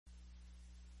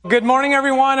Good morning,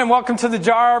 everyone, and welcome to The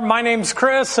Jar. My name's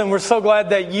Chris, and we're so glad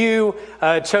that you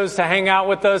chose to hang out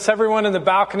with us. Everyone in the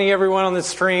balcony, everyone on the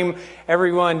stream,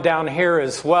 everyone down here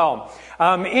as well.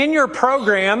 In your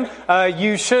program,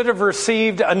 you should have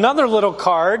received another little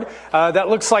card that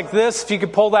looks like this. If you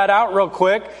could pull that out real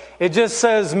quick. It just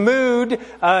says Mood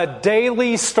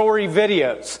Daily Story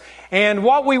Videos. And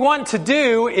what we want to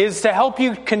do is to help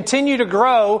you continue to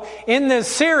grow in this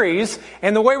series.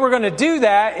 And the way we're going to do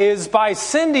that is by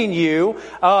sending you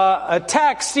a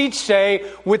text each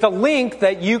day with a link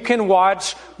that you can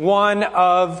watch one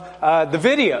of the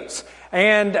videos.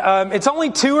 And it's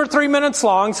only 2 or 3 minutes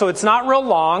long, so it's not real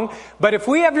long. But if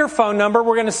we have your phone number,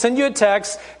 we're going to send you a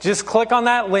text. Just click on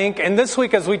that link. And this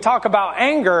week, as we talk about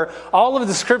anger, all of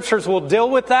the scriptures will deal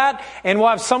with that. And we'll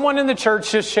have someone in the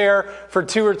church just share for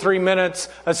 2 or 3 minutes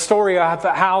a story of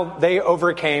how they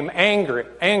overcame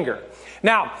anger.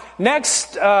 Now,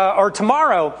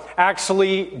 tomorrow,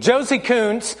 actually, Josie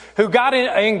Kuntz, who got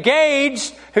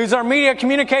engaged, who's our media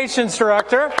communications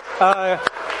director.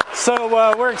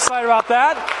 So we're excited about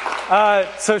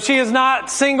that. So she is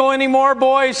not single anymore,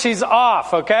 boys. She's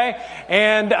off, okay?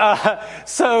 And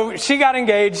so she got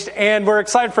engaged, and we're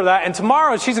excited for that. And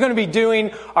tomorrow, she's going to be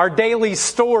doing our daily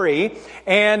story.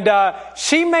 And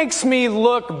she makes me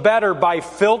look better by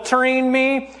filtering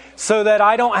me so that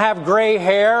I don't have gray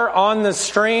hair on the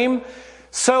stream.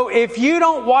 So if you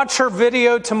don't watch her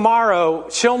video tomorrow,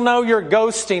 she'll know you're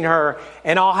ghosting her,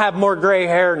 and I'll have more gray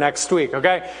hair next week,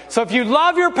 okay? So if you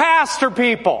love your pastor,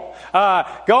 people,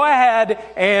 go ahead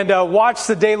and watch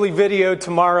the daily video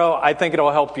tomorrow. I think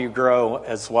it'll help you grow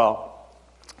as well.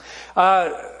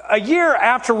 A year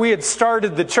after we had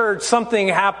started the church, something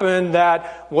happened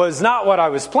that was not what I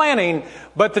was planning,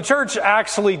 but the church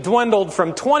actually dwindled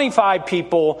from 25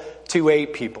 people to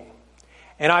 8 people.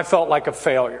 And I felt like a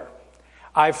failure.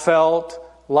 I felt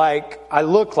like I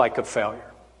looked like a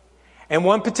failure. And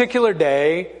one particular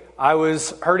day, I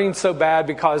was hurting so bad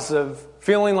because of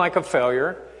feeling like a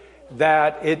failure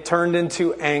that it turned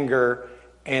into anger,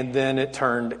 and then it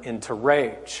turned into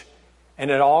rage. And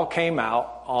it all came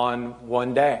out on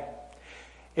one day.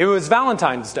 It was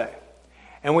Valentine's Day.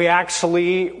 And we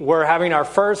actually were having our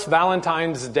first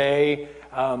Valentine's Day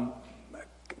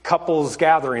couples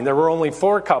gathering. There were only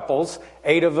 4 couples,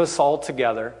 8 of us all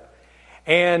together.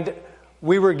 And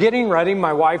we were getting ready,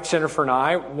 my wife Jennifer and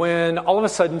I, when all of a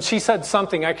sudden she said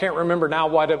something, I can't remember now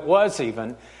what it was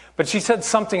even, but she said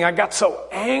something, I got so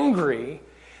angry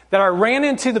that I ran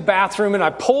into the bathroom and I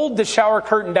pulled the shower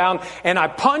curtain down and I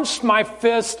punched my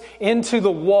fist into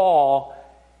the wall,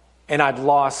 and I'd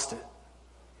lost it.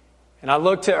 And I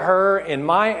looked at her in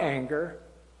my anger,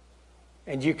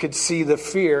 and you could see the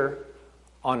fear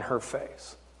on her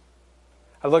face.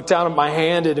 I looked down at my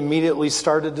hand, it immediately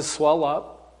started to swell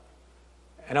up.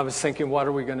 And I was thinking, what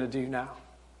are we going to do now?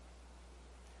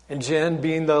 And Jen,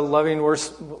 being the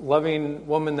loving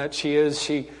woman that she is,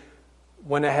 she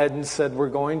went ahead and said, we're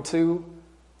going to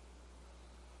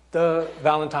the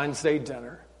Valentine's Day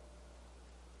dinner.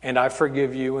 And I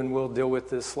forgive you, and we'll deal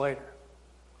with this later.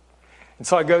 And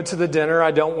so I go to the dinner. I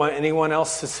don't want anyone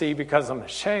else to see because I'm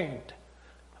ashamed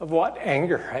of what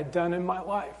anger had done in my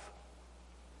life.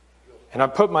 And I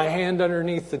put my hand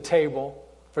underneath the table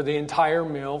for the entire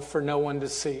meal for no one to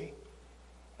see.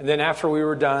 And then after we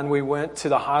were done, we went to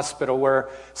the hospital where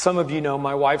some of you know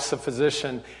my wife's a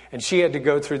physician, and she had to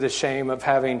go through the shame of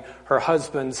having her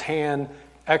husband's hand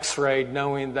x-rayed,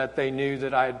 knowing that they knew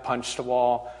that I had punched a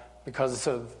wall because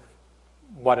of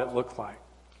what it looked like.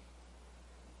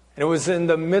 And it was in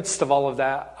the midst of all of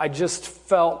that, I just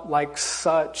felt like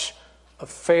such a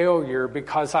failure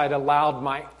because I'd allowed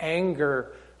my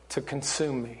anger to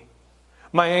consume me.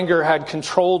 My anger had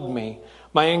controlled me.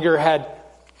 My anger had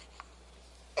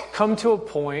come to a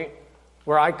point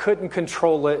where I couldn't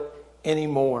control it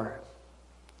anymore.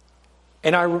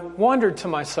 And I wondered to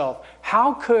myself,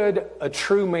 how could a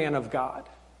true man of God,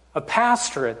 a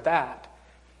pastor at that,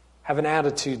 have an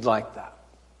attitude like that?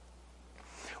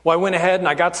 Well, I went ahead and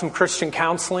I got some Christian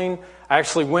counseling. I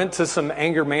actually went to some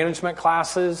anger management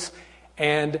classes,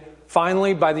 and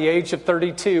finally, by the age of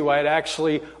 32, I had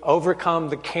actually overcome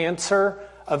the cancer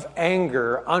of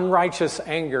anger, unrighteous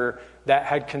anger that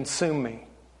had consumed me.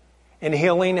 And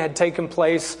healing had taken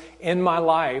place in my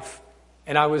life,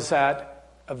 and I was at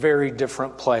a very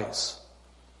different place.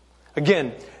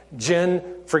 Again, Jen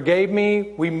forgave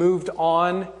me. We moved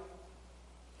on.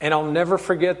 And I'll never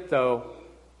forget, though,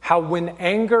 how when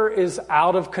anger is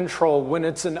out of control, when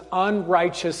it's an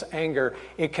unrighteous anger,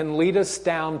 it can lead us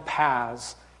down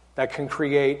paths that can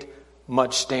create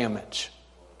much damage.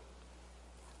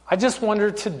 I just wonder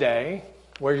today,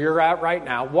 where you're at right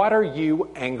now, what are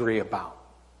you angry about?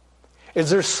 Is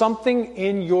there something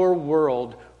in your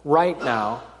world right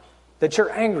now that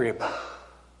you're angry about?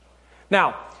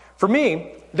 Now, for me,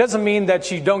 it doesn't mean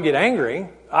that you don't get angry.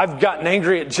 I've gotten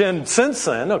angry at Jen since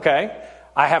then, okay?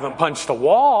 I haven't punched a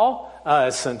wall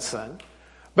since then.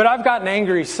 But I've gotten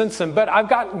angry since then. But I've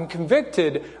gotten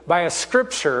convicted by a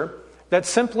scripture that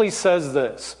simply says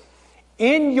this.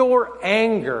 In your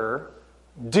anger,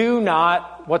 do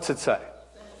not, what's it say?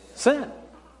 Sin.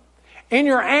 In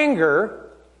your anger,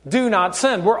 do not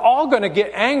sin. We're all going to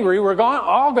get angry. We're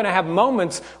all going to have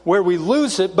moments where we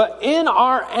lose it. But in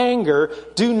our anger,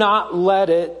 do not let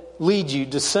it lead you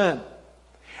to sin.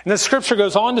 And the scripture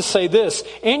goes on to say this.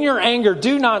 In your anger,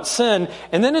 do not sin.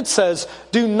 And then it says,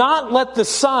 do not let the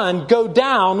sun go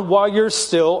down while you're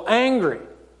still angry.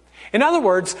 In other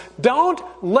words, don't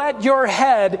let your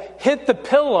head hit the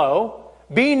pillow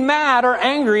being mad or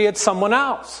angry at someone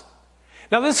else.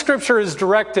 Now, this scripture is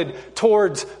directed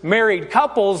towards married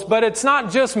couples, but it's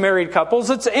not just married couples.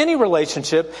 It's any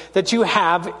relationship that you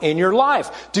have in your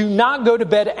life. Do not go to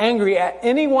bed angry at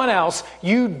anyone else.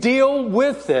 You deal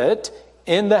with it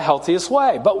in the healthiest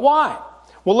way. But why?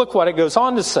 Well, look what it goes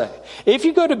on to say. If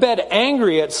you go to bed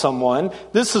angry at someone,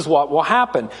 this is what will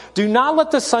happen. Do not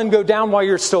let the sun go down while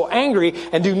you're still angry,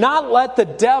 and do not let the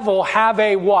devil have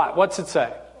a what? What's it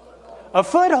say? A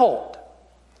foothold.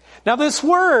 Now, this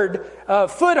word,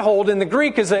 foothold in the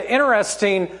Greek, is an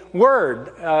interesting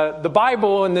word. The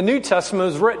Bible in the New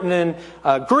Testament is written in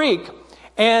Greek,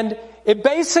 and it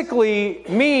basically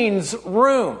means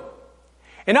room.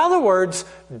 In other words,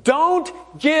 don't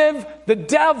give the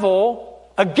devil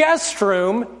a guest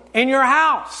room in your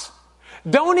house.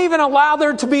 Don't even allow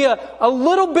there to be a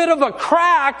little bit of a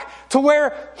crack to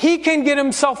where he can get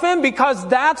himself in, because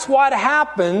that's what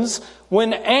happens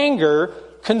when anger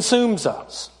consumes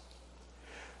us.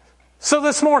 So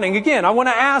this morning, again, I want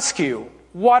to ask you,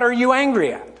 what are you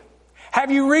angry at?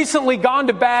 Have you recently gone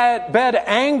to bed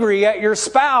angry at your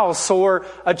spouse or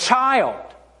a child?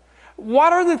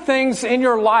 What are the things in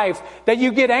your life that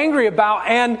you get angry about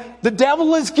and the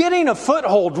devil is getting a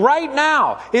foothold right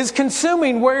now, is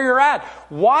consuming where you're at?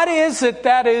 What is it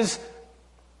that is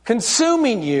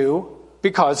consuming you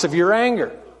because of your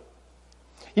anger?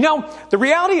 You know, the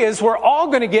reality is we're all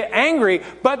going to get angry,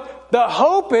 but the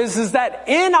hope is that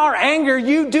in our anger,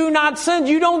 you do not sin.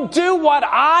 You don't do what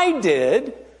I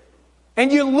did, and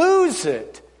you lose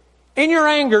it. In your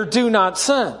anger, do not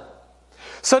sin.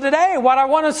 So today, what I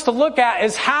want us to look at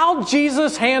is how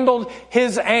Jesus handled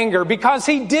his anger, because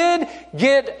he did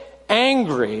get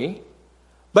angry,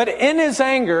 but in his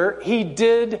anger, he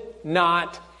did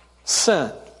not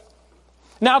sin.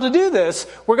 Now, to do this,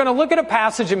 we're going to look at a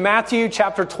passage in Matthew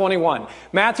chapter 21.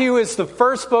 Matthew is the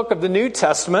first book of the New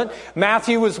Testament.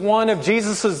 Matthew was one of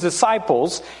Jesus'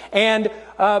 disciples. And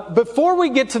before we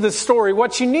get to the story,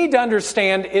 what you need to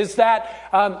understand is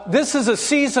that this is a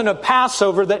season of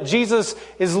Passover that Jesus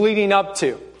is leading up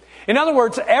to. In other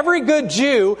words, every good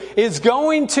Jew is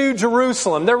going to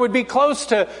Jerusalem. There would be close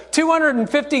to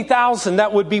 250,000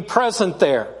 that would be present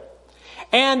there.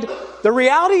 And the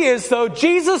reality is, though,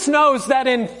 Jesus knows that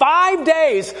in 5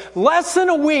 days, less than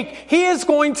a week, he is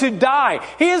going to die.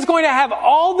 He is going to have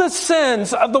all the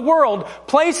sins of the world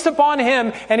placed upon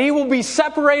him, and he will be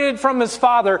separated from his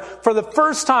Father for the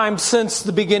first time since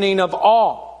the beginning of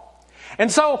all. And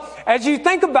so, as you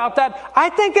think about that,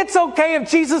 I think it's okay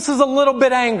if Jesus is a little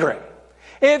bit angry.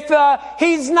 If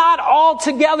he's not all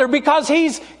together, because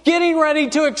he's getting ready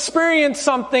to experience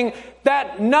something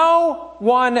that no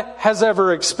one has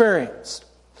ever experienced.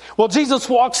 Well, Jesus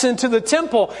walks into the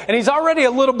temple and he's already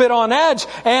a little bit on edge,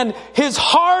 and his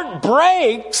heart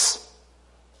breaks,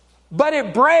 but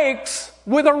it breaks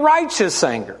with a righteous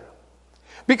anger.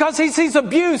 Because he sees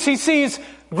abuse, he sees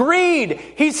greed,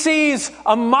 he sees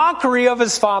a mockery of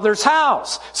his Father's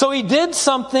house. So he did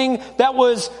something that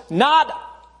was not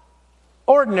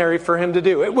ordinary for him to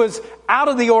do. It was out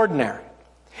of the ordinary.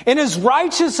 In his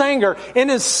righteous anger, in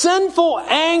his sinful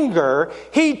anger,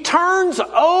 he turns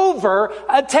over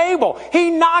a table.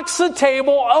 He knocks the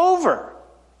table over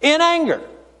in anger.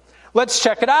 Let's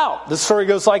check it out. The story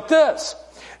goes like this.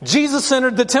 Jesus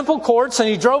entered the temple courts and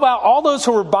he drove out all those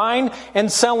who were buying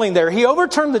and selling there. He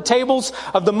overturned the tables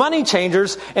of the money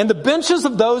changers and the benches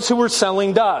of those who were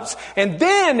selling doves. And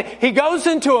then he goes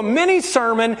into a mini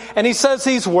sermon and he says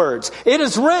these words. It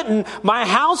is written, my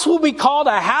house will be called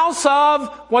a house of,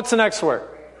 what's the next word?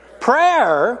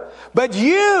 Prayer, but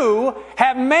you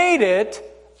have made it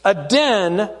a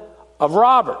den of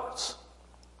robbers.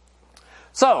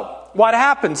 So, what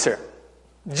happens here?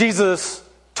 Jesus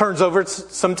turns over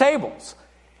some tables.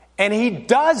 And he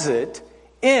does it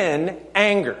in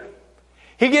anger.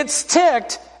 He gets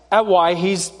ticked at what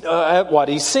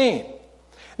he's seen.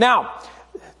 Now,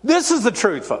 this is the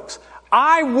truth, folks.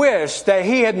 I wish that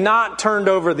he had not turned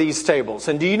over these tables.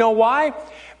 And do you know why?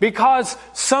 Because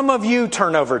some of you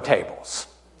turn over tables.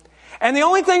 And the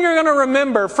only thing you're going to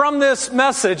remember from this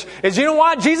message is, you know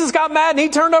what? Jesus got mad and he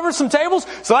turned over some tables,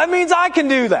 so that means I can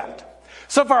do that.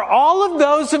 So for all of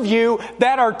those of you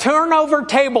that are turnover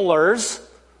tablers,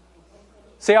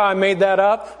 see how I made that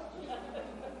up?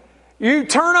 You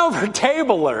turnover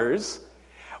tablers,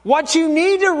 what you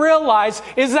need to realize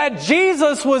is that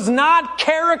Jesus was not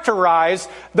characterized,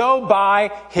 though,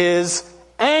 by his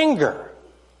anger.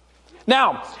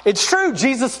 Now, it's true,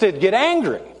 Jesus did get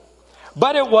angry,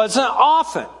 but it wasn't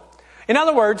often. In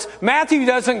other words, Matthew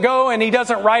doesn't go and he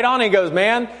doesn't write on, he goes,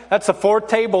 man, that's the fourth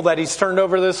table that he's turned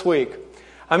over this week.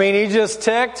 I mean, he just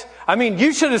ticked. I mean,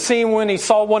 you should have seen when he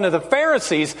saw one of the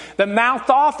Pharisees that mouthed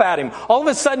off at him. All of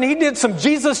a sudden, he did some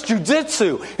Jesus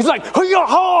jujitsu. He's like,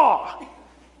 hoo-yah-ha!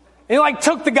 And he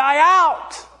took the guy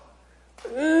out.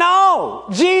 No,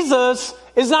 Jesus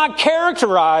is not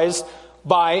characterized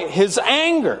by his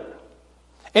anger.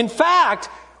 In fact,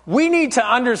 we need to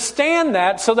understand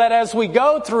that so that as we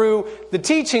go through the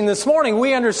teaching this morning,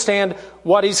 we understand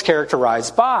what he's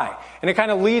characterized by. And it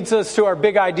kind of leads us to our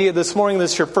big idea this morning.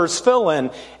 This is your first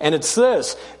fill-in, and it's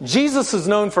this. Jesus is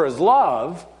known for his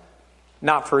love,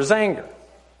 not for his anger.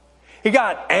 He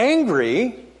got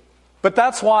angry,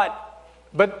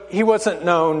 but he wasn't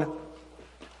known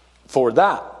for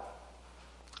that.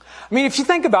 I mean, if you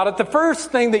think about it, the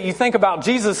first thing that you think about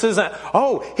Jesus isn't,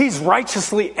 oh, he's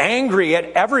righteously angry at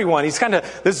everyone. He's kind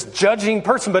of this judging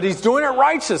person, but he's doing it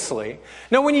righteously.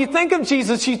 Now, when you think of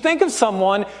Jesus, you think of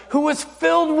someone who was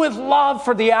filled with love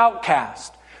for the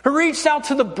outcast, who reached out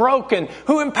to the broken,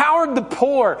 who empowered the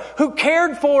poor, who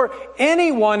cared for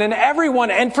anyone and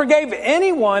everyone and forgave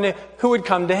anyone who would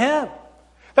come to him.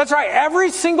 That's right.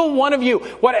 Every single one of you,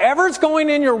 whatever's going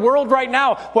in your world right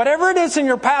now, whatever it is in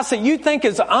your past that you think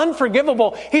is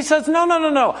unforgivable, he says,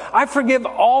 no. I forgive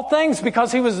all things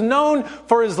because he was known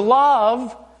for his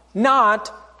love,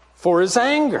 not for his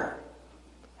anger.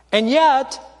 And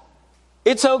yet,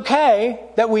 it's okay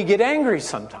that we get angry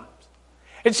sometimes.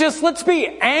 It's just, let's be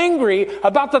angry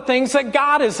about the things that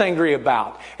God is angry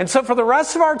about. And so for the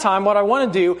rest of our time, what I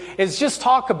want to do is just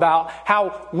talk about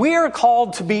how we are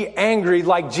called to be angry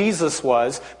like Jesus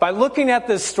was by looking at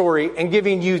this story and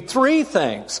giving you three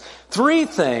things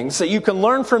that you can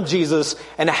learn from Jesus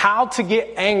and how to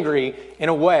get angry in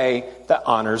a way that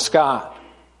honors God.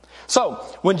 So,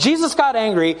 when Jesus got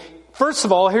angry, first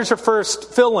of all, here's your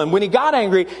first fill-in. When he got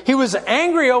angry, he was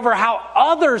angry over how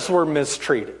others were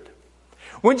mistreated.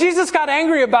 When Jesus got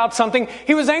angry about something,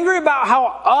 he was angry about how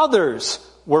others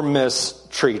were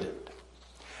mistreated.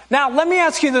 Now, let me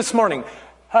ask you this morning,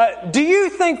 do you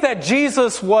think that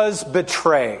Jesus was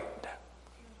betrayed?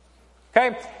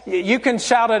 Okay, you can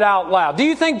shout it out loud. Do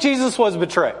you think Jesus was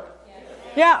betrayed? Yes.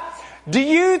 Yeah. Do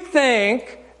you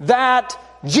think that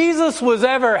Jesus was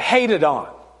ever hated on?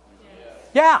 Yes.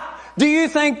 Yeah. Do you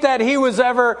think that he was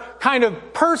ever kind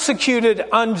of persecuted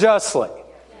unjustly? Yes.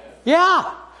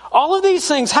 Yeah. All of these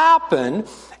things happen,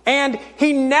 and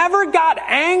he never got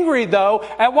angry, though,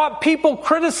 at what people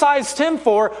criticized him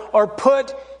for or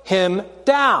put him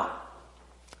down.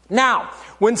 Now,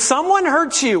 when someone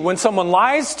hurts you, when someone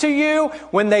lies to you,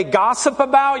 when they gossip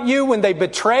about you, when they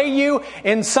betray you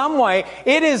in some way,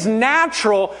 it is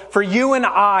natural for you and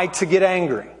I to get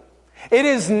angry. It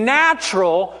is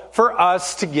natural for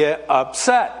us to get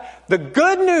upset. The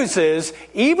good news is,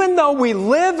 even though we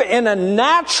live in a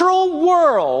natural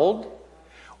world,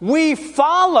 we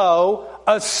follow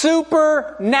a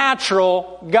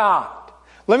supernatural God.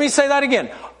 Let me say that again.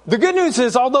 The good news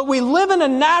is, although we live in a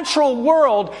natural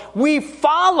world, we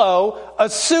follow a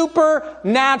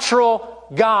supernatural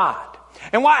God.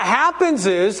 And what happens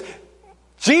is,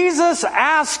 Jesus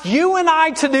asks you and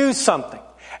I to do something.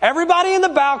 Everybody in the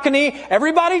balcony,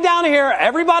 everybody down here,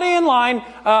 everybody in line,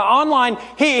 online,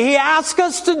 he asks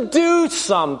us to do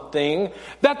something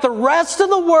that the rest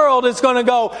of the world is going to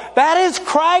go, that is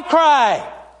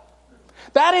cry.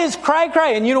 That is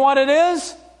cry. And you know what it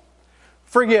is?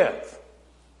 Forgive.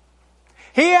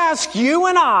 He asks you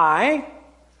and I,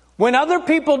 when other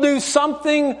people do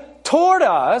something toward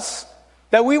us,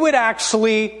 that we would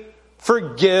actually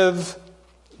forgive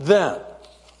them.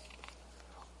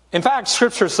 In fact,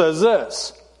 Scripture says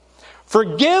this,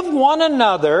 forgive one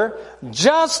another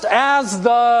just as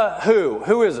the who?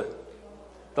 Who is it?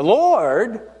 The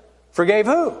Lord forgave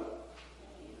who?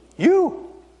 You.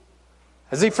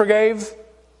 As he forgave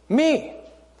me.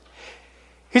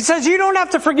 He says, you don't have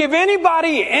to forgive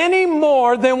anybody any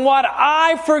more than what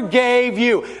I forgave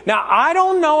you. Now, I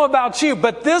don't know about you,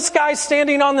 but this guy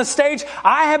standing on the stage,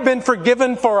 I have been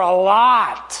forgiven for a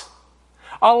lot.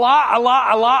 A lot.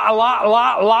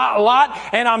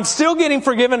 And I'm still getting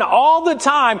forgiven all the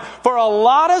time for a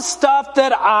lot of stuff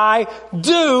that I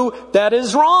do that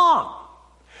is wrong.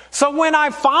 So when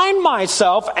I find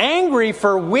myself angry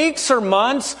for weeks or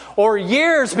months or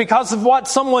years because of what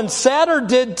someone said or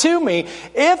did to me,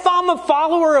 if I'm a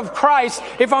follower of Christ,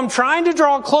 if I'm trying to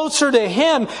draw closer to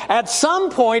Him, at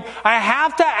some point I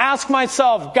have to ask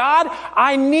myself, God,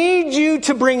 I need you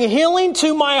to bring healing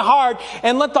to my heart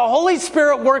and let the Holy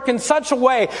Spirit work in such a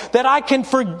way that I can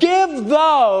forgive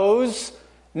those,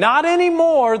 not any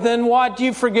more than what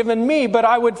you've forgiven me, but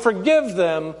I would forgive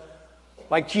them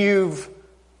like you've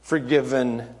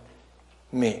forgiven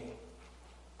me.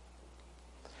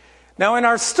 Now, in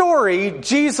our story,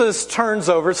 Jesus turns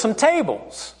over some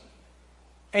tables.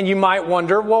 And you might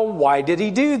wonder, well, why did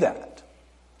He do that?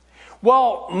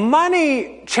 Well,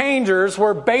 money changers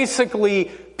were basically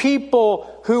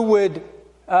people who would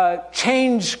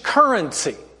change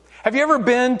currency. Have you ever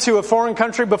been to a foreign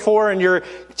country before and you're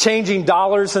changing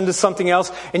dollars into something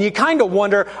else and you kind of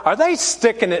wonder, are they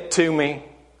sticking it to me?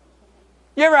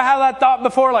 You ever had that thought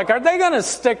before? Like, are they going to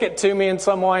stick it to me in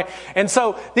some way? And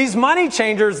so these money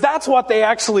changers, that's what they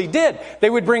actually did. They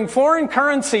would bring foreign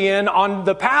currency in on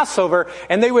the Passover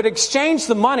and they would exchange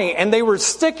the money and they were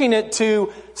sticking it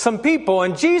to some people.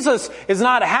 And Jesus is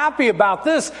not happy about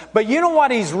this, but you know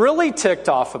what He's really ticked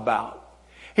off about?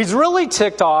 He's really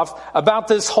ticked off about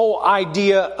this whole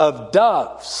idea of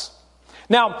doves.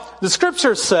 Now, the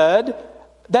scripture said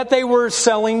that they were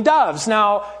selling doves.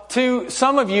 Now, to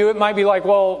some of you, it might be like,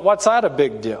 well, what's that a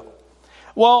big deal?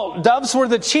 Well, doves were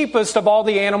the cheapest of all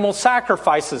the animal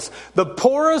sacrifices. The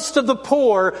poorest of the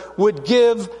poor would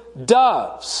give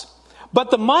doves. But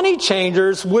the money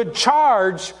changers would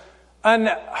charge an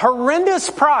horrendous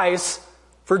price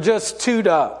for just 2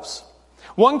 doves.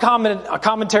 One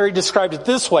commentary described it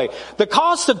this way. The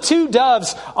cost of 2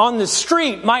 doves on the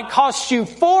street might cost you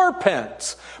 4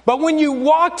 pence. But when you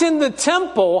walked in the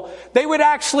temple, they would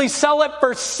actually sell it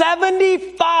for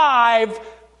 75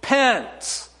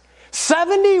 pence.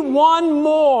 71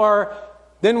 more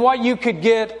than what you could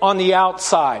get on the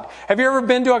outside. Have you ever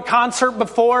been to a concert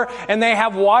before and they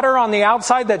have water on the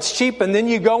outside that's cheap and then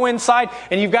you go inside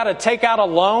and you've got to take out a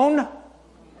loan?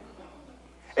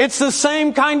 It's the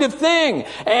same kind of thing.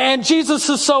 And Jesus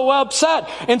is so upset.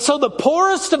 And so the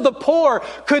poorest of the poor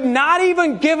could not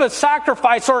even give a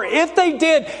sacrifice, or if they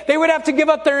did, they would have to give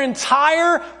up their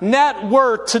entire net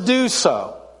worth to do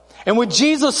so. And when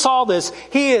Jesus saw this,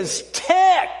 He is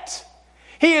ticked.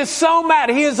 He is so mad.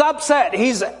 He is upset.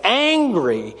 He's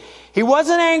angry. He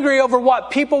wasn't angry over what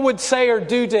people would say or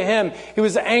do to Him. He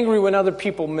was angry when other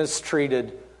people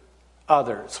mistreated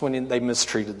others, when they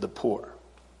mistreated the poor.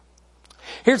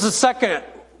 Here's the second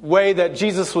way that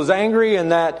Jesus was angry,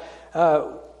 and that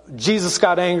Jesus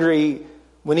got angry.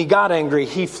 When He got angry,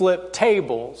 He flipped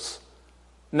tables,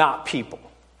 not people.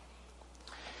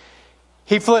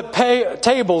 He flipped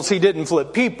tables, He didn't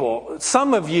flip people.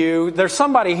 Some of you, there's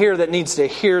somebody here that needs to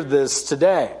hear this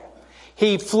today.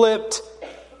 He flipped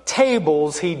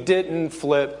tables, He didn't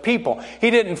flip people.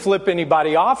 He didn't flip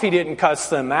anybody off. He didn't cuss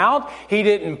them out. He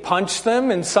didn't punch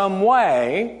them in some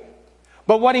way.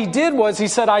 But what He did was He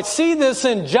said, I see this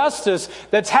injustice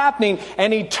that's happening.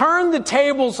 And He turned the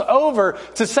tables over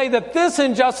to say that this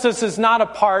injustice is not a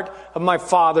part of my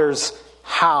Father's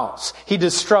house. He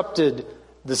disrupted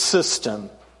the system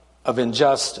of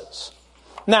injustice.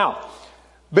 Now,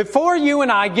 before you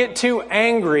and I get too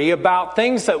angry about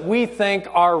things that we think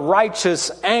are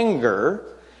righteous anger,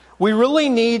 we really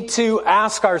need to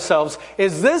ask ourselves,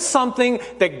 is this something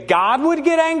that God would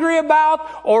get angry about?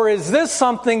 Or is this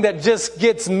something that just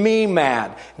gets me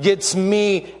mad, gets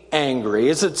me angry?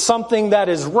 Is it something that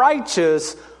is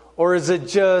righteous, or is it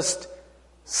just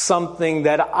something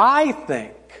that I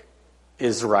think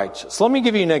is righteous? Let me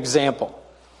give you an example.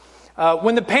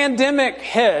 When the pandemic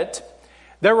hit,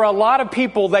 there were a lot of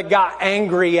people that got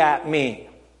angry at me.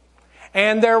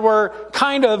 And there were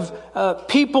kind of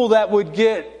people that would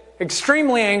get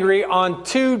extremely angry on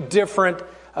 2 different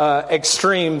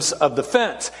extremes of the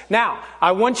fence. Now,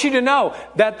 I want you to know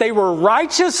that they were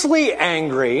righteously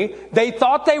angry. They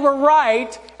thought they were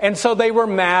right, and so they were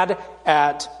mad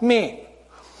at me.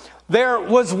 There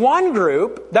was one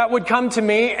group that would come to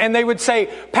me and they would say,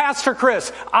 Pastor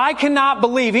Chris, I cannot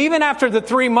believe, even after the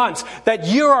 3 months, that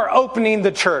you are opening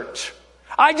the church.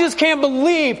 I just can't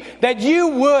believe that you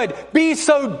would be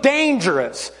so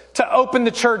dangerous to open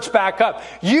the church back up.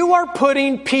 You are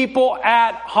putting people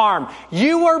at harm.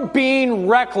 You are being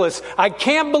reckless. I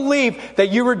can't believe that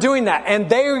you were doing that. And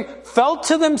they felt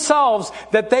to themselves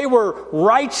that they were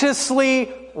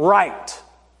righteously right.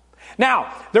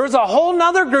 Now, there was a whole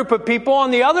nother group of people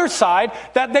on the other side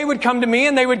that they would come to me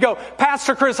and they would go,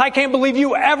 Pastor Chris, I can't believe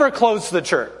you ever closed the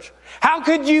church. How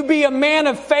could you be a man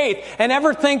of faith and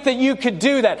ever think that you could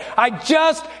do that? I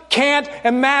just can't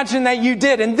imagine that you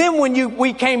did. And then when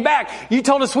we came back, you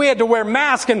told us we had to wear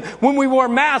masks. And when we wore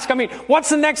masks, what's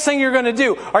the next thing you're going to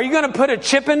do? Are you going to put a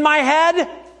chip in my head?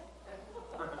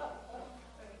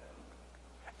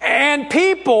 And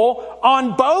people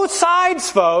on both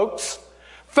sides, folks,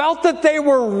 felt that they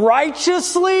were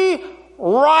righteously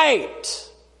right.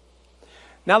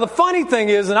 Now, the funny thing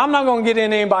is, and I'm not going to get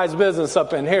into anybody's business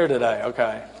up in here today,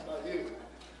 okay?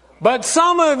 But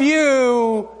some of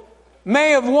you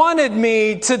may have wanted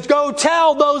me to go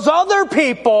tell those other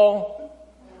people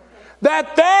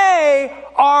that they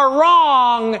are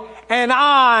wrong and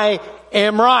I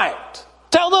am right.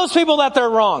 Tell those people that they're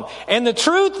wrong. And the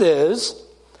truth is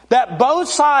that both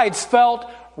sides felt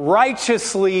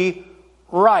righteously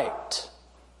right.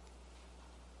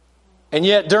 And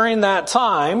yet during that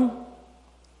time,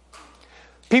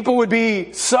 people would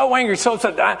be so angry, so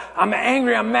upset. I'm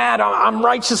angry, I'm mad, I'm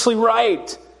righteously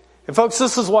right. And folks,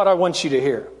 this is what I want you to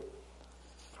hear.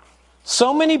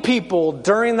 So many people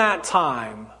during that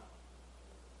time,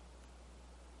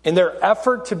 in their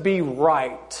effort to be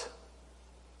right,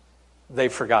 they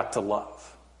forgot to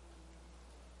love.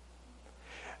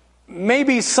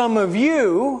 Maybe some of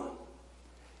you,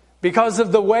 because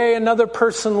of the way another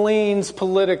person leans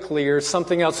politically or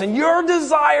something else, and your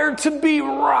desire to be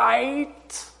right,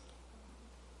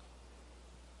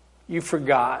 you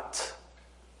forgot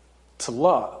to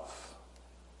love.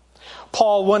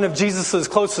 Paul, one of Jesus'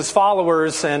 closest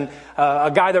followers and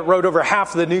a guy that wrote over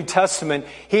half of the New Testament,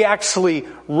 he actually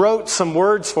wrote some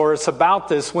words for us about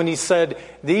this when he said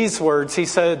these words. He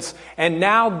says, and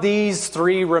now these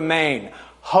three remain.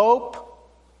 Hope.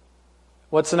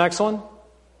 What's the next one?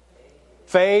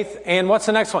 Faith. And what's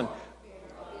the next one?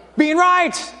 Being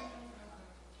right.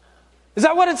 Is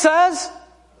that what it says?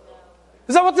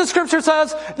 Is that what the scripture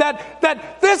says?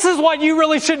 That this is what you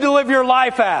really should live your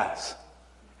life as.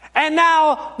 And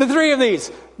now the three of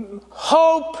these.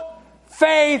 Hope,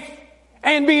 faith,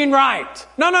 and being right.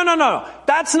 No.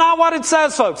 That's not what it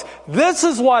says, folks. This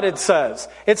is what it says.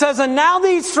 It says, and now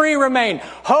these three remain.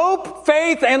 Hope,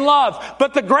 faith, and love.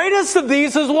 But the greatest of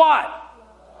these is what?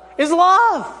 Is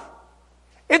love.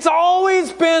 It's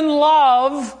always been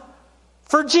love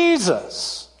for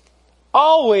Jesus.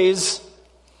 Always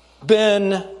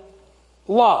been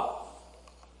love.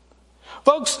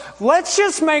 Folks, let's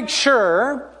just make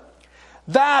sure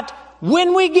that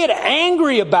when we get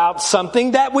angry about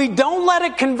something, that we don't let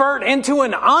it convert into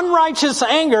an unrighteous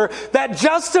anger that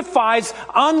justifies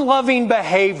unloving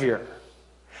behavior.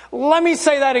 Let me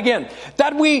say that again.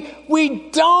 That we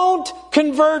don't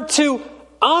convert to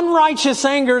unrighteous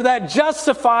anger that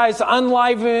justifies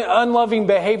unloving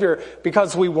behavior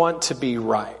because we want to be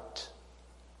right.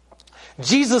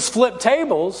 Jesus flipped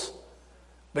tables,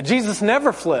 but Jesus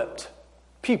never flipped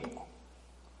people.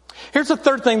 Here's the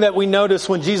third thing that we notice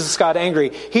when Jesus got angry.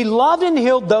 He loved and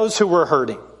healed those who were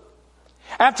hurting.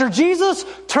 After Jesus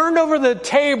turned over the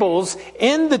tables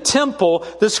in the temple,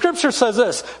 the scripture says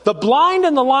this, the blind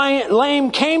and the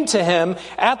lame came to him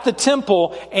at the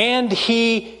temple and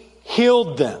he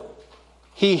healed them.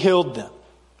 He healed them.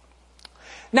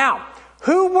 Now,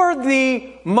 who were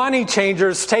the money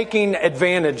changers taking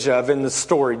advantage of in the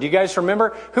story? Do you guys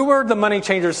remember? Who were the money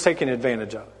changers taking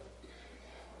advantage of?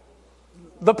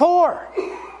 The poor,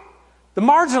 the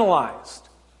marginalized,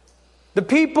 the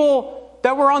people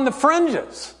that were on the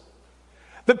fringes,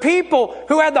 the people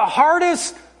who had the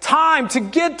hardest time to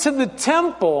get to the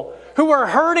temple, who were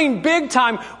hurting big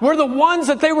time, were the ones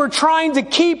that they were trying to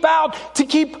keep out, to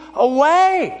keep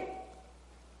away.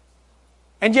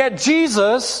 And yet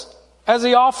Jesus, as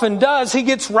he often does, he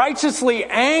gets righteously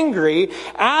angry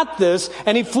at this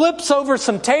and he flips over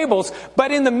some tables.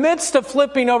 But in the midst of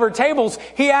flipping over tables,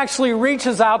 he actually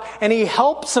reaches out and he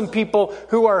helps some people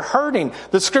who are hurting.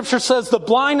 The scripture says the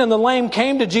blind and the lame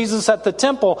came to Jesus at the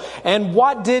temple. And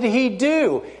what did he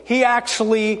do? He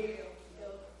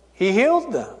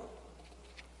healed them.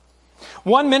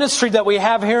 One ministry that we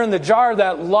have here in the jar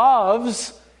that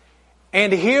loves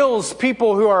and heals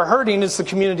people who are hurting is the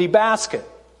Community Basket.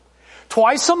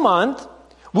 Twice a month,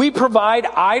 we provide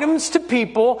items to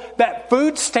people that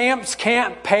food stamps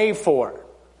can't pay for.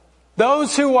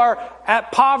 Those who are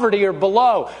at poverty or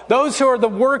below. Those who are the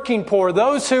working poor.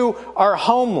 Those who are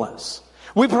homeless.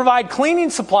 We provide cleaning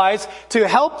supplies to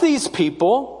help these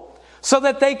people so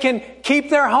that they can keep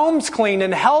their homes clean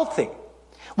and healthy.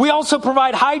 We also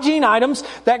provide hygiene items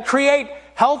that create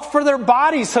health for their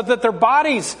bodies so that their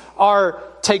bodies are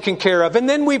taken care of. And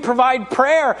then we provide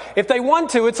prayer if they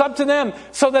want to. It's up to them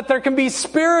so that there can be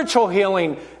spiritual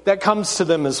healing that comes to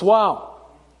them as well.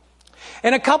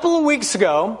 And a couple of weeks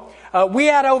ago, we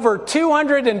had over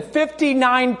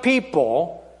 259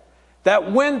 people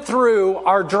that went through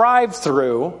our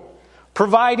drive-through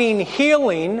providing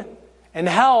healing and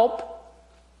help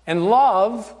and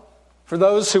love for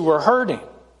those who were hurting.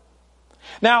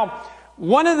 Now,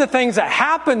 one of the things that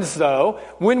happens, though,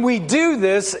 when we do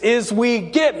this is we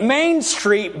get Main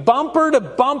Street bumper to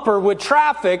bumper with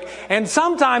traffic, and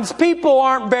sometimes people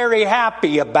aren't very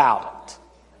happy about it.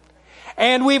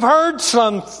 And we've heard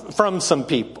from some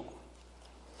people.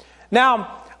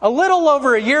 Now, a little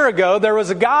over a year ago, there was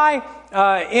a guy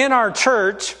in our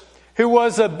church who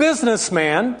was a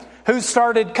businessman who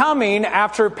started coming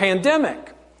after a pandemic.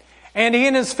 And he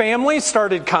and his family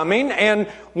started coming, and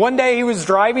one day he was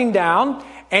driving down,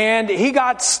 and he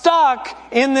got stuck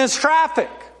in this traffic.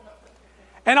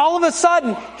 And all of a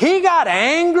sudden, he got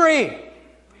angry.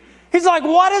 He's like,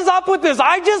 what is up with this?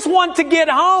 I just want to get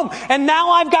home, and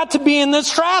now I've got to be in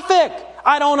this traffic.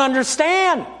 I don't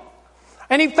understand.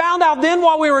 And he found out then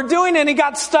while we were doing it, and he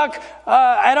got stuck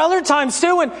at other times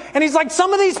too. And he's like,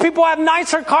 some of these people have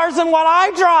nicer cars than what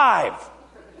I drive.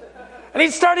 And he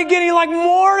started getting like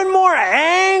more and more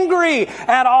angry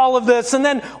at all of this. And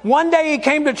then one day he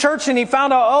came to church and he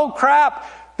found out, oh crap,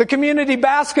 the community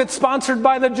basket's sponsored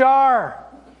by the jar.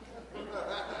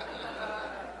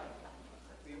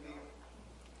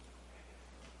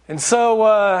 And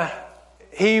so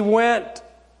he went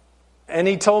and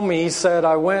he told me, he said,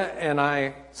 I went and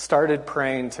I started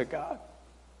praying to God.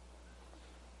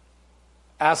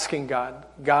 Asking God,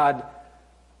 God,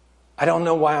 I don't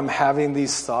know why I'm having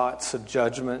these thoughts of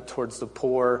judgment towards the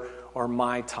poor or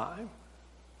my time.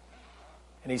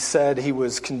 And he said he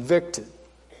was convicted.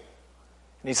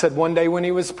 And he said one day when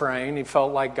he was praying, he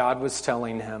felt like God was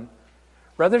telling him,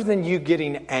 rather than you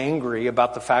getting angry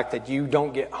about the fact that you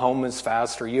don't get home as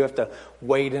fast or you have to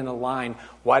wait in a line,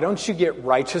 why don't you get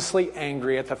righteously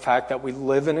angry at the fact that we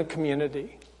live in a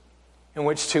community in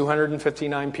which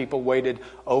 259 people waited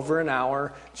over an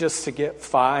hour just to get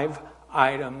 5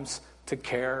 items to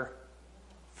care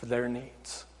for their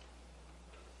needs.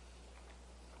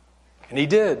 And he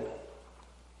did.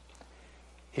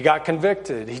 He got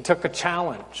convicted. He took a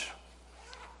challenge.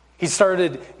 He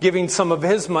started giving some of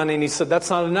his money and he said, that's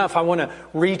not enough. I want to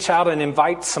reach out and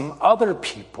invite some other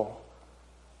people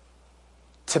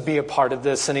to be a part of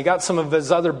this. And he got some of his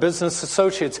other business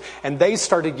associates and they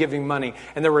started giving money.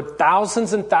 And there were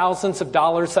thousands and thousands of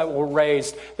dollars that were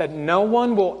raised that no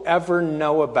one will ever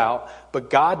know about, but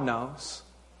God knows.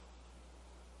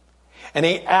 And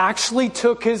he actually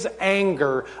took his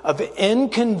anger of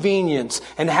inconvenience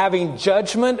and having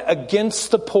judgment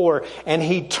against the poor, and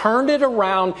he turned it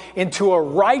around into a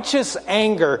righteous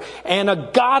anger and a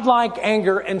godlike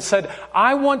anger and said,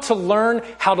 I want to learn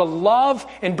how to love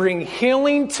and bring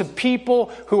healing to people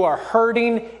who are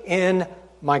hurting in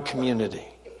my community.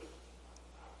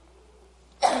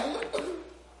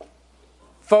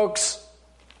 Folks,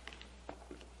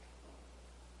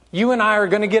 you and I are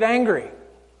going to get angry.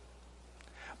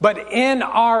 But in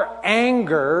our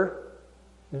anger,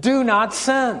 do not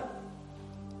sin.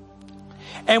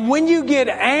 And when you get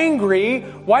angry,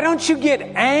 why don't you get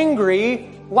angry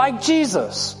like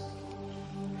Jesus?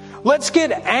 Let's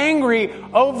get angry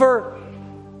over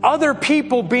other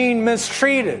people being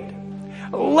mistreated.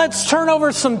 Let's turn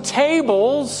over some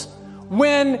tables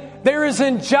when there is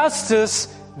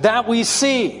injustice that we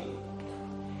see.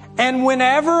 And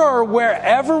whenever or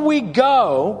wherever we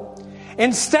go,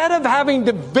 instead of having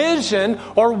division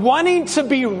or wanting to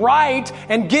be right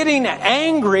and getting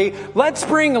angry, let's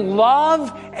bring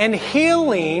love and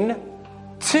healing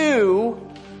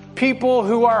to people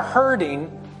who are hurting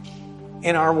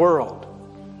in our world.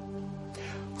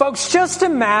 Folks, just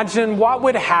imagine what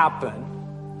would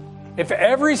happen if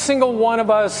every single one of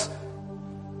us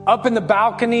up in the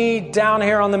balcony, down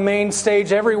here on the main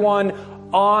stage, everyone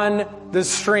on the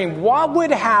stream, what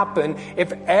would happen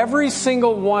if every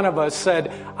single one of us said,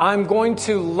 I'm going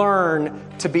to learn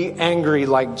to be angry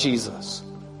like Jesus?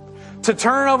 To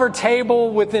turn over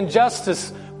table with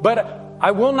injustice, but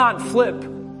I will not flip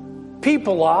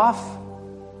people off.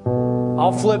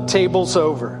 I'll flip tables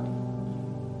over.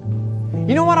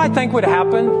 You know what I think would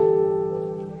happen?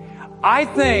 I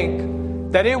think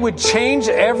that it would change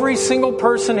every single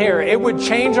person here. It would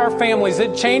change our families.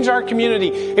 It'd change our community.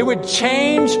 It would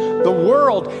change the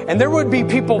world. And there would be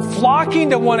people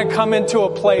flocking to want to come into a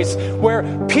place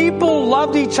where people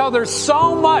loved each other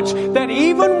so much that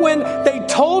even when they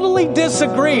totally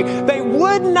disagree, they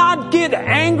would not get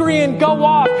angry and go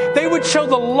off. They would show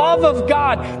the love of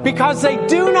God because they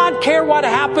do not care what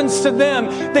happens to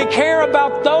them. They care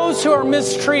about those who are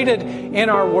mistreated in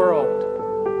our world.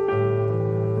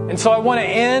 And so I want to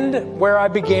end where I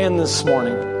began this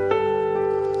morning.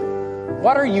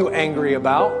 What are you angry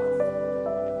about?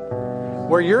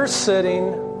 Where you're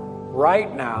sitting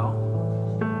right now,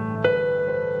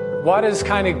 what has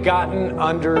kind of gotten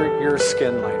under your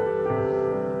skin lately?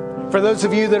 For those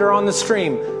of you that are on the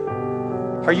stream,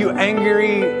 are you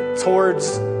angry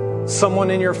towards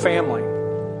someone in your family?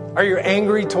 Are you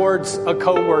angry towards a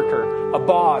coworker, a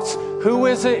boss? Who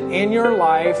is it in your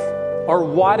life, or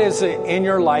what is it in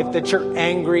your life that you're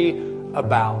angry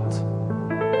about?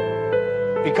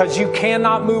 Because you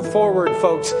cannot move forward,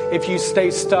 folks, if you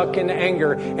stay stuck in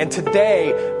anger. And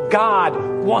today, God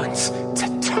wants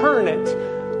to turn it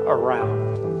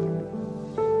around.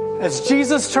 As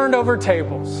Jesus turned over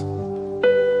tables,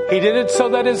 He did it so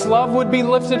that His love would be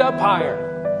lifted up higher.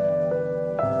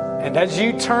 And as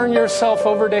you turn yourself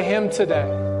over to Him today,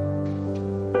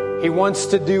 He wants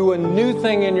to do a new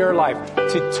thing in your life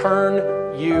to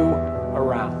turn you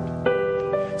around.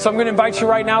 So I'm going to invite you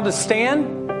right now to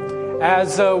stand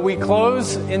as we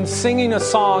close in singing a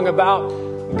song about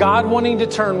God wanting to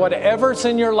turn whatever's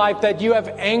in your life that you have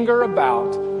anger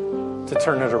about to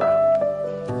turn it around.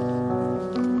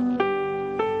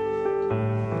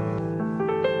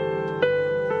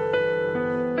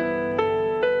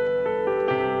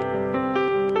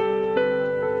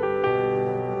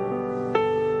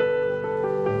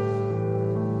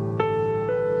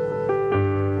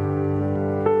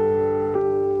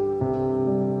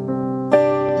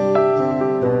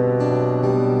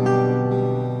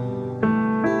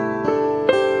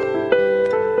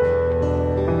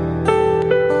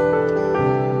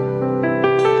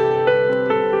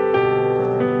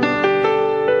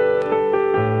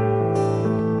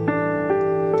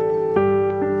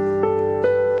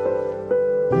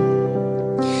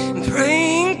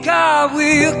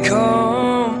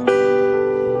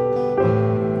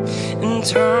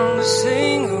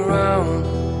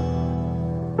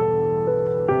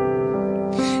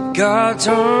 God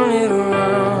turn it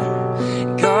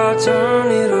around, God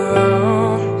turn it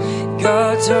around,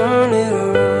 God turn it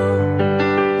around.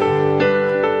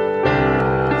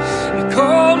 I'm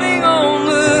calling on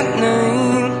the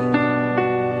name,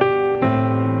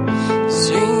 it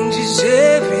changes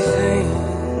everything.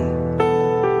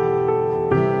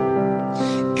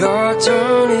 God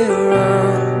turn it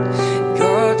around,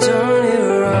 God turn it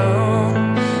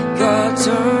around, God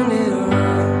turn it around.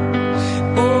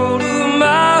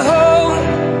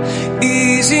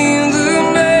 In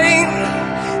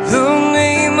the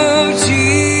name of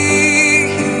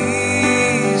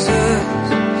Jesus,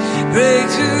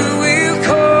 breakthrough will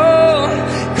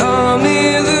come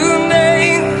in the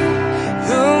name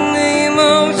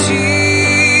of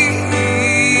Jesus.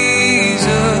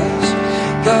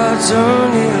 God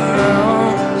turn it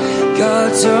around,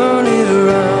 God turn it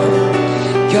around,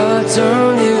 God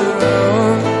turn it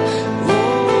around,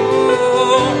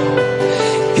 oh,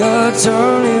 God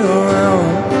turn it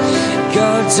around.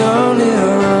 God turn it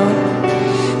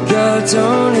around, God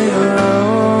turn it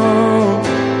around.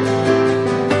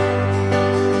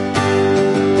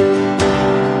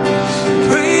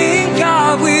 Praying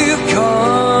God will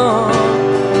come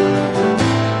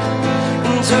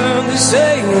and turn this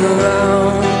thing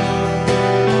around.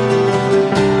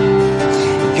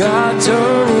 God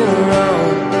turn it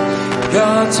around,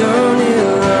 God turn it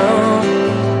around,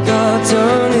 God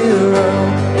turn it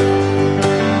around.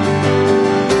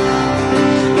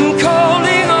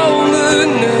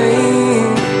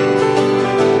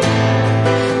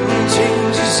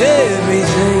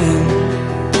 Everything.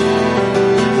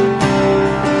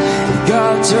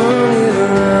 God turn it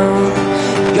around,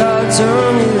 God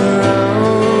turn it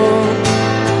around.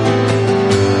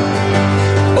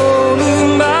 All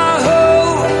of my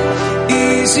hope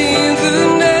is in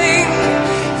the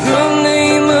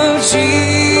name of Jesus.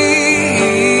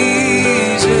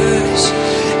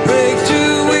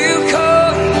 Breakthrough will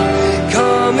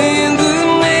come in the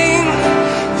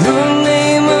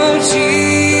name of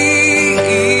Jesus.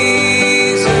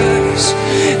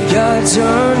 God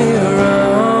turn it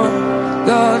around,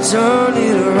 God turn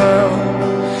it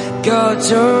around, God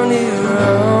turn it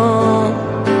around,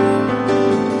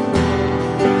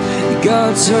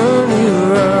 God turn it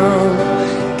around,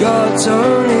 God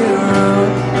turn it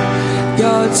around, God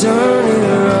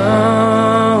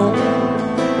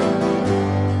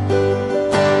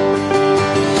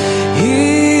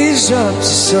He's up to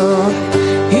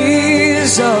something.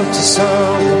 He's up to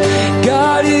something.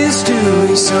 God is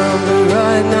doing something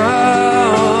right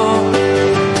now.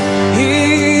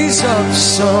 He's up to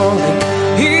something.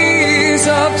 He's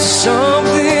up to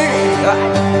something.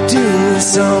 Doing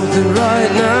something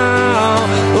right now.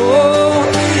 Oh,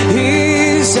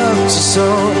 He's up to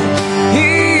something.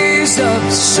 He's up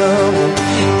to something.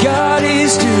 God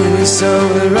is doing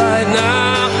something right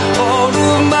now. All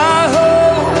of my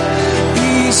hope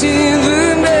is in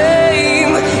the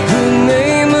name of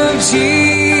Jesus.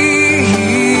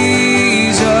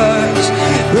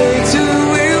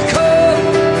 Breakthrough will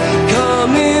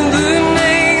come in the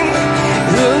name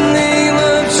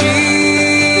of Jesus.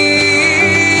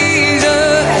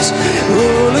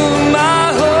 All of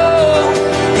my hope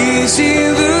is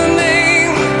in the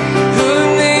name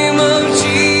of Jesus.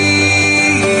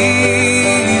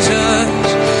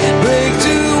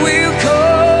 Breakthrough will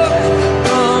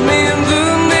come in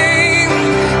the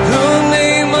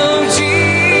name of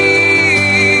Jesus.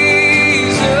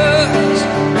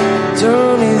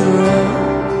 Turn it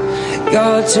around,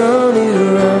 God, turn it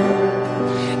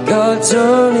around. God,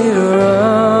 turn it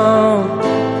around.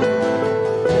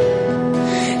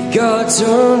 God,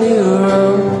 turn it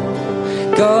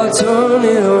around. God, turn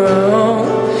it around.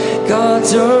 God,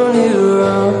 turn it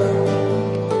around.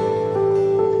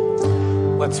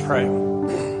 Let's pray.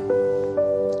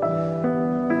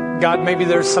 God, maybe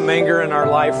there's some anger in our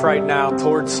life right now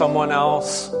towards someone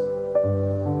else.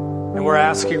 And we're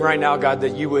asking right now, God,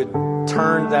 that you would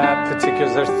turn that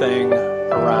particular thing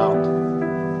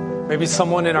around. Maybe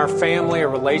someone in our family, a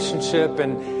relationship,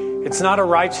 and it's not a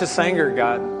righteous anger,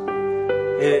 God.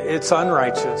 It's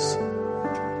unrighteous.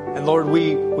 And Lord,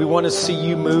 we want to see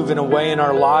you move in a way in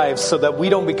our lives so that we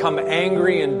don't become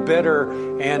angry and bitter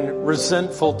and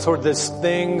resentful toward these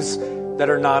things that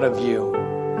are not of you.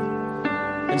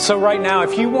 And so right now,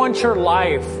 if you want your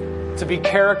life to be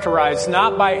characterized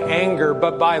not by anger,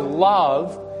 but by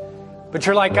love, but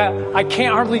you're like, I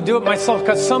can't hardly do it myself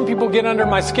because some people get under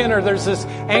my skin, or there's this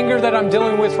anger that I'm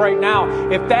dealing with right now.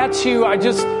 If that's you, I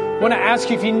just want to ask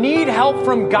you, if you need help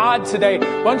from God today,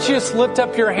 why don't you just lift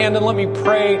up your hand and let me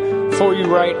pray for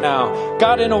you right now.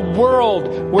 God, in a world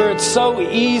where it's so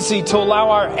easy to allow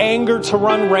our anger to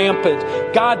run rampant,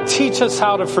 God, teach us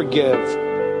how to forgive.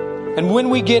 And when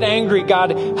we get angry,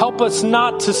 God, help us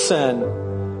not to sin,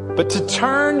 but to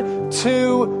turn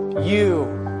to you,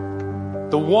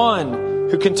 the one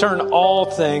who can turn all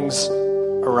things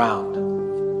around.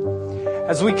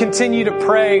 As we continue to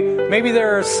pray, maybe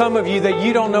there are some of you that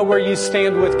you don't know where you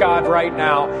stand with God right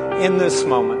now in this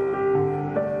moment.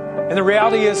 And the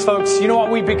reality is, folks, you know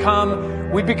what we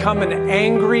become? We become an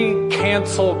angry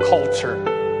cancel culture.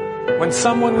 When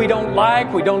someone we don't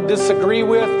like, we don't disagree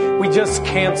with, we just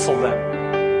cancel them.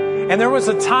 And there was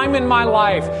a time in my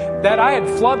life that I had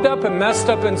flubbed up and messed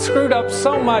up and screwed up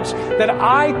so much that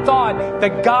I thought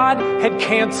that God had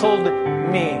canceled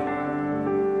me.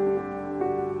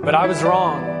 But I was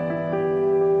wrong.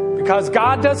 Because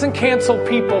God doesn't cancel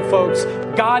people, folks.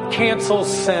 God cancels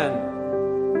sin.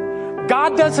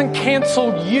 God doesn't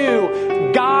cancel you.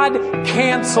 God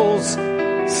cancels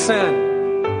sin.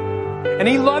 And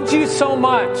He loved you so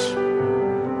much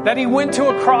that He went to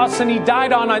a cross and He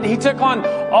died on it. He took on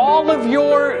all of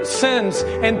your sins.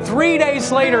 And 3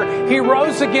 days later, He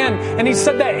rose again. And He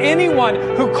said that anyone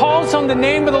who calls on the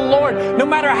name of the Lord, no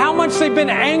matter how much they've been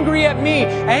angry at me,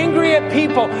 angry at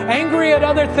people, angry at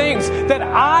other things, that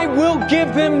I will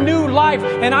give them new life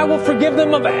and I will forgive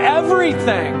them of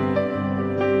everything.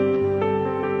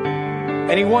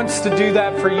 And He wants to do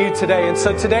that for you today. And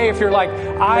so today, if you're like,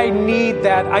 I need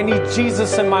that. I need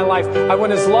Jesus in my life. I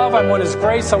want His love. I want His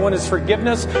grace. I want His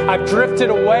forgiveness. I've drifted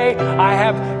away. I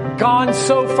have gone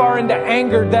so far into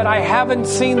anger that I haven't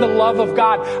seen the love of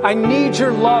God. I need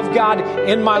your love, God,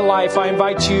 in my life. I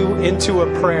invite you into a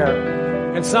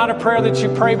prayer. It's not a prayer that you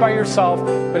pray by yourself,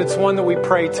 but it's one that we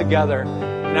pray together.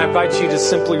 And I invite you to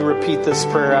simply repeat this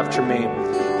prayer after me.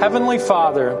 Heavenly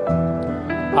Father,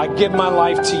 I give my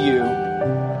life to you.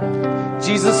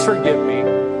 Jesus, forgive me.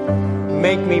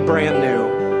 Make me brand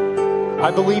new. I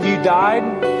believe you died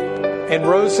and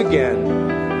rose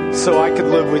again so I could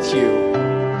live with you.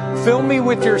 Fill me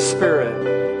with your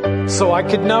Spirit so I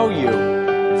could know you,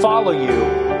 follow you,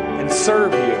 and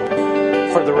serve you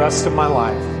for the rest of my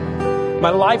life. My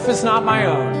life is not my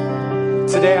own.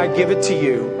 Today I give it to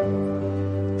you.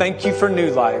 Thank you for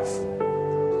new life.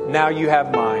 Now you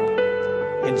have mine.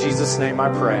 In Jesus' name I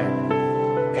pray.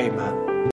 Amen.